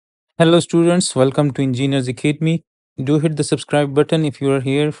Hello, students. Welcome to Engineers Academy. Do hit the subscribe button if you are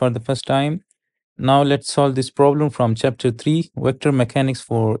here for the first time. Now, let's solve this problem from Chapter 3 Vector Mechanics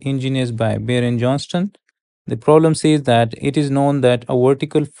for Engineers by Baer and Johnston. The problem says that it is known that a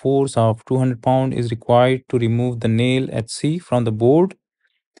vertical force of 200 pounds is required to remove the nail at C from the board.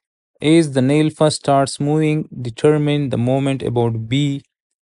 As the nail first starts moving, determine the moment about B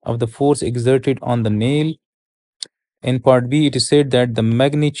of the force exerted on the nail. In part B, it is said that the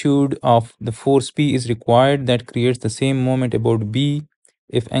magnitude of the force P is required that creates the same moment about B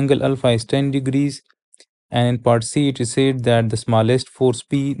if angle alpha is 10 degrees. And in part C, it is said that the smallest force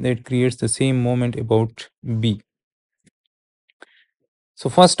P that creates the same moment about B. So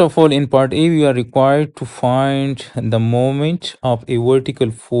first of all, in part A, we are required to find the moment of a vertical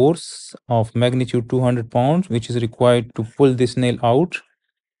force of magnitude 200 pounds, which is required to pull this nail out.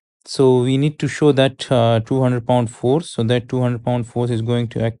 So we need to show that 200-pound force. So that 200-pound force is going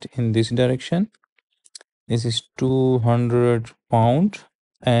to act in this direction. This is 200 pound,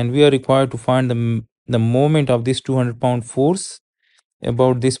 and we are required to find the moment of this 200-pound force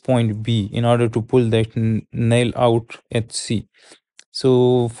about this point B in order to pull that nail out at C.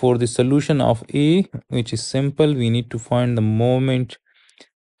 So for the solution of A, which is simple, we need to find the moment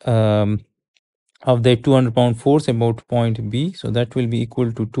of the 200-pound force about point B. So that will be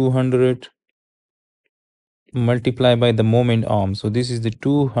equal to 200 multiplied by the moment arm. So this is the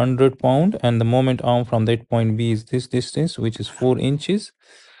 200 pound, and the moment arm from that point B is this distance, which is 4 inches.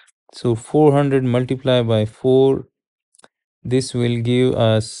 So 400 multiplied by 4, this will give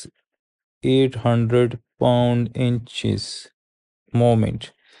us 800 pound inches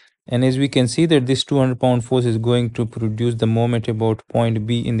moment. And as we can see that this 200-pound force is going to produce the moment about point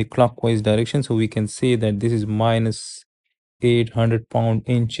B in the clockwise direction. So we can say that this is minus 800 pound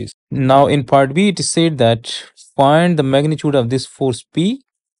inches. Now in part B, it is said that find the magnitude of this force P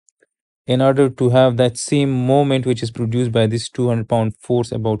in order to have that same moment which is produced by this 200-pound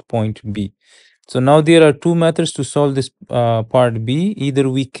force about point B. So now there are two methods to solve this part B. Either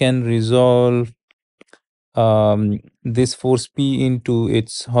we can resolve this force P into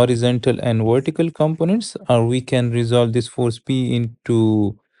its horizontal and vertical components, or we can resolve this force P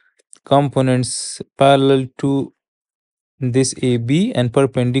into components parallel to this AB and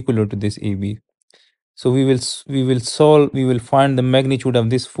perpendicular to this AB. So we will find the magnitude of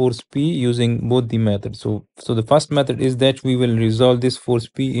this force P using both the methods. So the first method is that we will resolve this force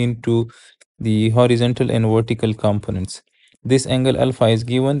P into the horizontal and vertical components. This angle alpha is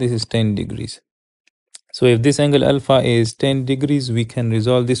given, this is 10 degrees. So if this angle alpha is 10 degrees, we can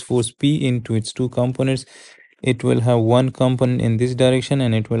resolve this force P into its two components. It will have one component in this direction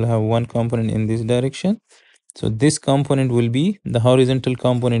and it will have one component in this direction. So this component will be, the horizontal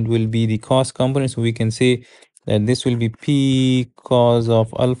component will be the cos component. So we can say that this will be P cos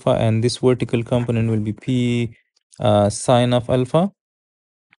of alpha, and this vertical component will be P sine of alpha.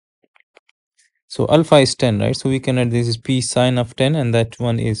 So alpha is 10, right? So we can add this is P sine of 10, and that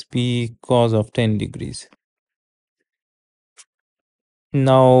one is P cos of 10 degrees.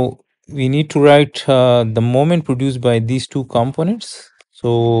 Now we need to write the moment produced by these two components.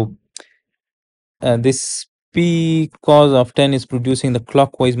 So this P cos of 10 is producing the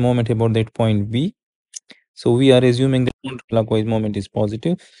clockwise moment about that point B. So we are assuming the counterclockwise moment is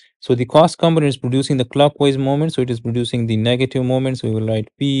positive. So the cos component is producing the clockwise moment, so it is producing the negative moment. So we will write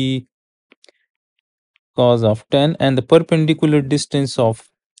P cos of 10, and the perpendicular distance of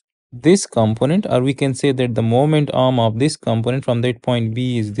this component, or we can say that the moment arm of this component from that point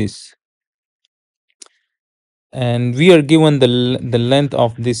B is this. And we are given the length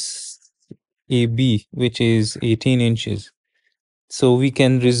of this AB, which is 18 inches. So we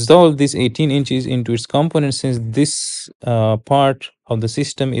can resolve this 18 inches into its components, since this part of the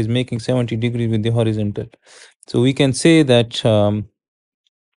system is making 70 degrees with the horizontal. So we can say that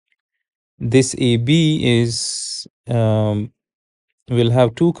this AB is will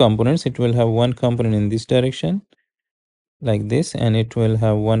have two components. It will have one component in this direction like this, and it will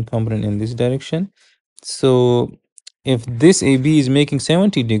have one component in this direction. So if this AB is making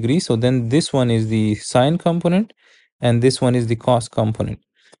 70 degrees, so then this one is the sine component and this one is the cos component.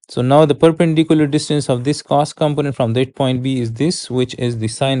 So now the perpendicular distance of this cos component from that point B is this, which is the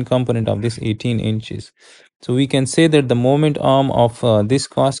sine component of this 18 inches. So we can say that the moment arm of this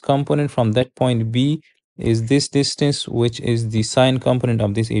cos component from that point B is this distance, which is the sine component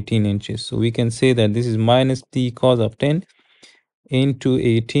of this 18 inches. So we can say that this is minus the cos of 10 into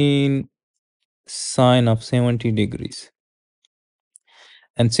 18 sine of 70 degrees.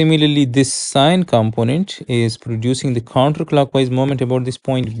 And similarly, this sine component is producing the counterclockwise moment about this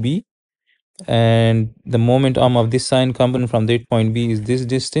point B. and the moment arm of this sine component from that point B is this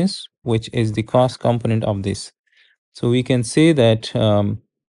distance, which is the cos component of this. So we can say that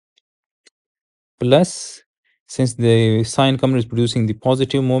plus, since the sine component is producing the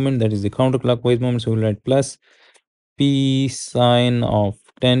positive moment, that is the counterclockwise moment, so we'll write plus p sine of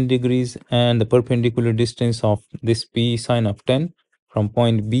 10 degrees, and the perpendicular distance of this p sine of 10 from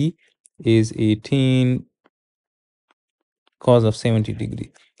point B is 18 cos of 70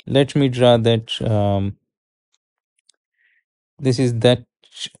 degree. Let me draw that. This is that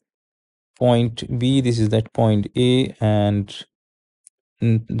point B, this is that point A, and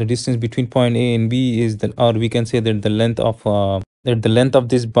the distance between point A and B is that, or we can say that the length of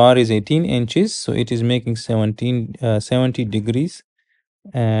this bar is 18 inches, so it is making 70 degrees,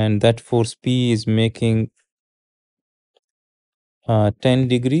 and that force P is making 10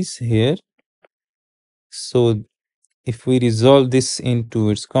 degrees here. So if we resolve this into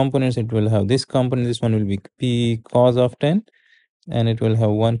its components, it will have this component, this one will be P cos of 10, and it will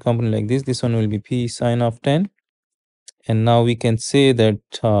have one component like this one will be P sine of 10. And now we can say that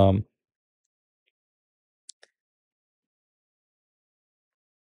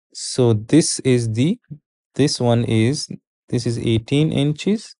so this one is, this is 18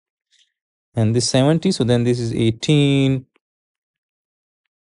 inches and this 70, so then this is 18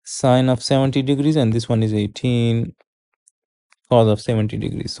 sine of 70 degrees, and this one is 18 cos of 70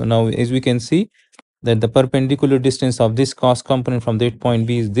 degrees. So now as we can see that the perpendicular distance of this cos component from that point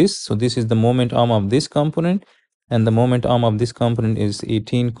B is this, so this is the moment arm of this component, and the moment arm of this component is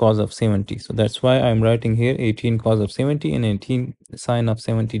 18 cos of 70. So that's why I'm writing here 18 cos of 70 and 18 sine of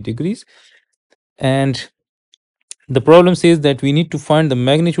 70 degrees. And the problem says that we need to find the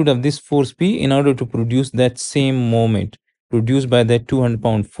magnitude of this force P in order to produce that same moment produced by that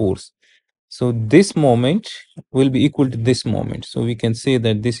 200-pound force. So this moment will be equal to this moment. So we can say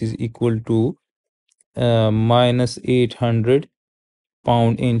that this is equal to minus 800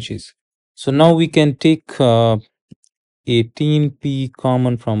 pound inches. So now we can take 18p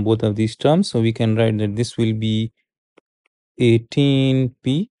common from both of these terms. So we can write that this will be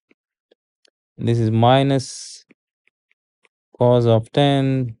 18p. This is minus cos of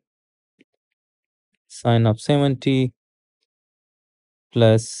 10 sine of 70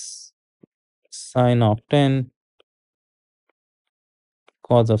 plus sine of 10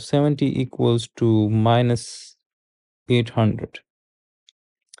 cos of 70 equals to minus 800.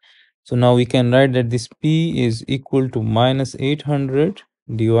 So now we can write that this P is equal to minus 800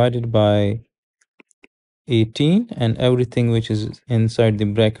 divided by 18 and everything which is inside the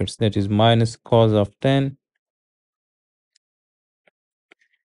brackets, that is minus cos of 10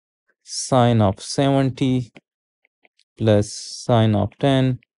 sine of 70 plus sine of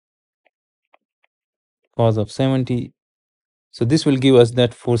 10 cos of 70. So this will give us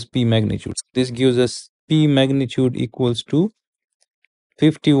that force P magnitude. This gives us P magnitude equals to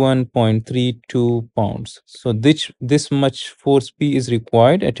 51.32 pounds. So this much force P is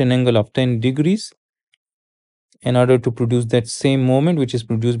required at an angle of 10 degrees in order to produce that same moment which is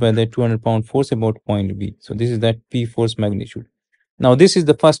produced by that 200-pound force about point B. So this is that P force magnitude. Now this is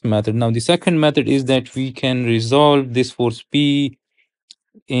the first method. Now the second method is that we can resolve this force P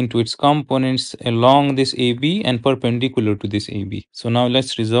into its components along this AB and perpendicular to this AB. So now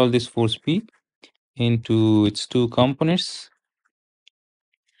let's resolve this force P into its two components.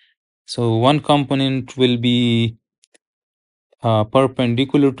 So one component will be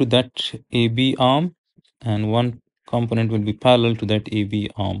perpendicular to that AB arm, and one component will be parallel to that AB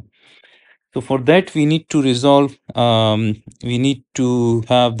arm. So for that we need to resolve, we need to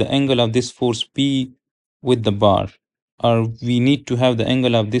have the angle of this force P with the bar, or we need to have the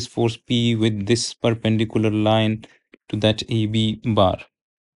angle of this force P with this perpendicular line to that AB bar.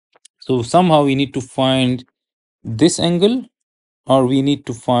 So somehow we need to find this angle, or we need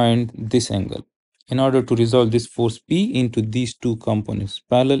to find this angle in order to resolve this force P into these two components,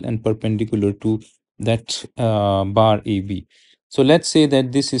 parallel and perpendicular to that bar AB. So let's say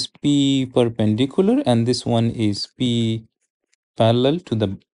that this is P perpendicular and this one is P parallel to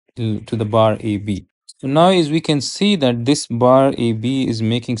the bar AB. So now as we can see that this bar AB is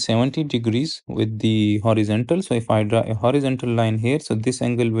making 70 degrees with the horizontal. So if I draw a horizontal line here, so this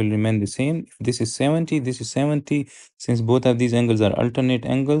angle will remain the same. If this is 70, this is 70. Since both of these angles are alternate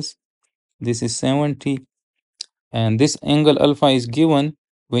angles, this is 70. And this angle alpha is given,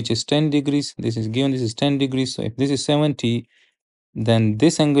 which is 10 degrees. This is given, this is 10 degrees. So if this is 70, then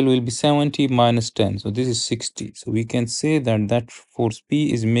this angle will be 70 minus 10. So this is 60. So we can say that that force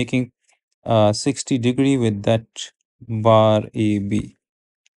P is making 60 degree with that bar AB.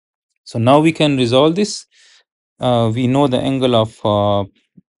 So now we can resolve this. We know the angle of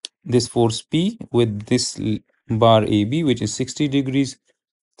this force P with this bar AB, which is 60 degrees.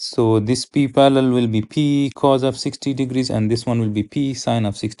 So this P parallel will be P cos of 60 degrees, and this one will be P sine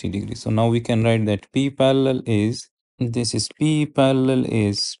of 60 degrees. So now we can write that P parallel is, this is P parallel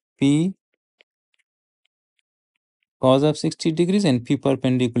is P cos of 60 degrees, and P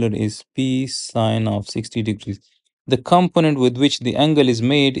perpendicular is P sine of 60 degrees. The component with which the angle is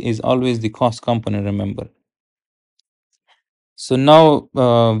made is always the cos component, remember. So now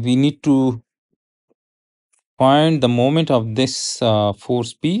we need to find the moment of this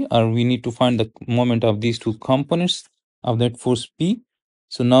force P, or we need to find the moment of these two components of that force P.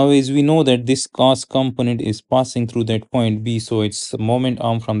 So now as we know that this cos component is passing through that point B, so its moment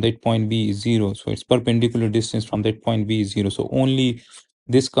arm from that point B is 0. So its perpendicular distance from that point B is 0. So only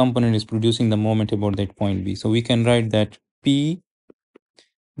this component is producing the moment about that point B. So we can write that P,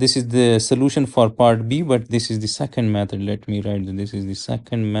 this is the solution for part B, but this is the second method. Let me write that this is the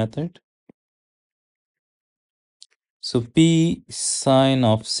second method. So P sine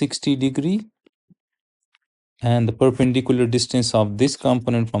of 60 degree, and the perpendicular distance of this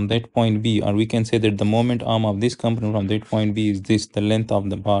component from that point B, or we can say that the moment arm of this component from that point B is this, the length of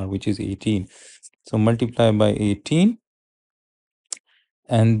the bar, which is 18. So multiply by 18,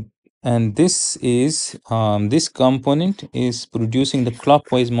 and this is this component is producing the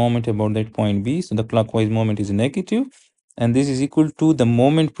clockwise moment about that point B. So the clockwise moment is negative, and this is equal to the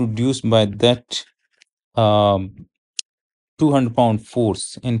moment produced by that 200-pound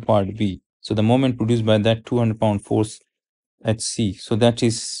force in part B. So the moment produced by that 200-pound force at C. So that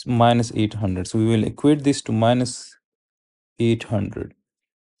is minus 800. So we will equate this to minus 800.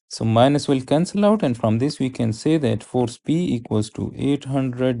 So minus will cancel out, and from this we can say that force P equals to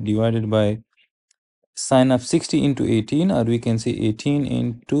 800 divided by sine of 60 into 18, or we can say 18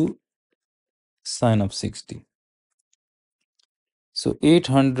 into sine of 60. So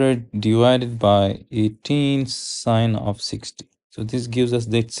 800 divided by 18 sine of 60. So this gives us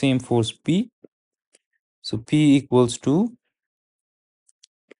that same force P. So P equals to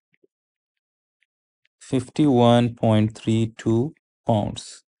 51.32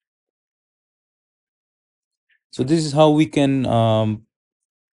 pounds. So this is how we can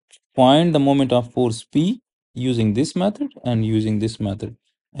find the moment of force P using this method and using this method.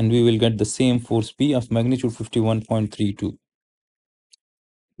 And we will get the same force P of magnitude 51.32.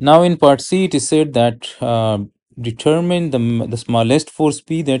 Now in part C, it is said that determine the smallest force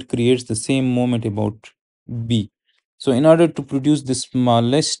P that creates the same moment about B. So in order to produce the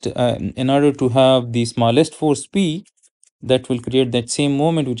smallest, in order to have the smallest force P that will create that same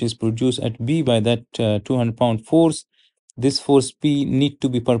moment which is produced at B by that 200-pound force, this force P need to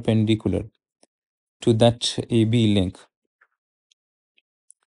be perpendicular to that AB link.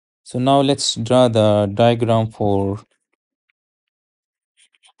 So now let's draw the diagram for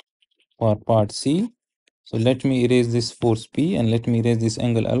part C. So let me erase this force P and let me erase this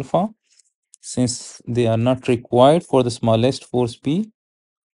angle alpha, since they are not required for the smallest force P.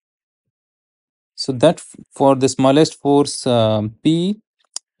 So that for the smallest force P,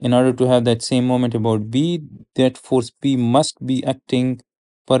 in order to have that same moment about B, that force P must be acting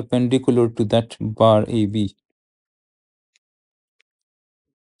perpendicular to that bar AB.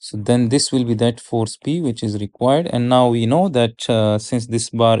 So then this will be that force P which is required. And now we know that since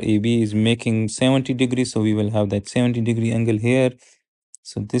this bar AB is making 70 degrees, so we will have that 70 degree angle here.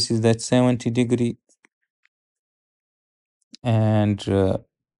 So this is that 70 degree, and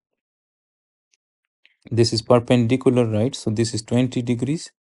this is perpendicular, right? So this is 20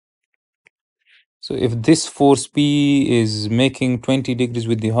 degrees. So if this force P is making 20 degrees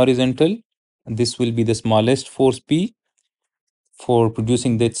with the horizontal, this will be the smallest force P for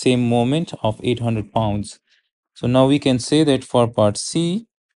producing that same moment of 800 pounds. So now we can say that for part C,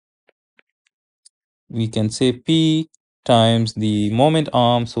 we can say P times the moment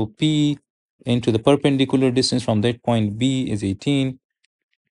arm. So P into the perpendicular distance from that point B is 18,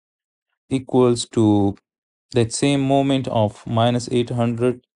 equals to that same moment of minus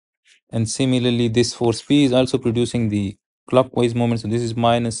 800. And similarly, this force P is also producing the clockwise moment. So this is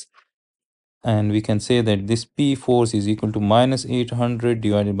minus, and we can say that this P force is equal to minus 800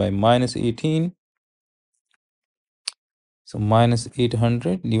 divided by minus 18. So minus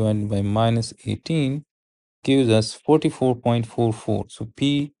 800 divided by minus 18 gives us 44.44. So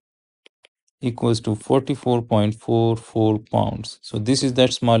P equals to 44.44 pounds. So this is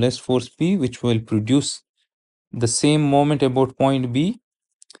that smallest force P which will produce the same moment about point B,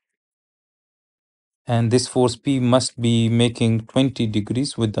 and this force P must be making 20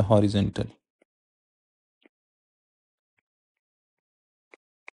 degrees with the horizontal,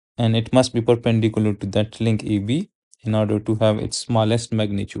 and it must be perpendicular to that link AB. in order to have its smallest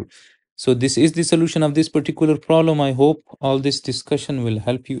magnitude. So this is the solution of this particular problem. I hope all this discussion will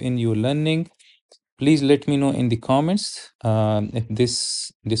help you in your learning. Please let me know in the comments if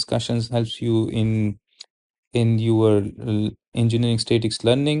this discussions helps you in your engineering statics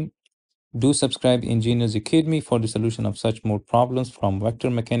learning. Do subscribe Engineers Academy for the solution of such more problems from vector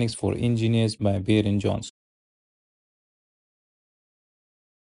mechanics for engineers by Bear and Johnston.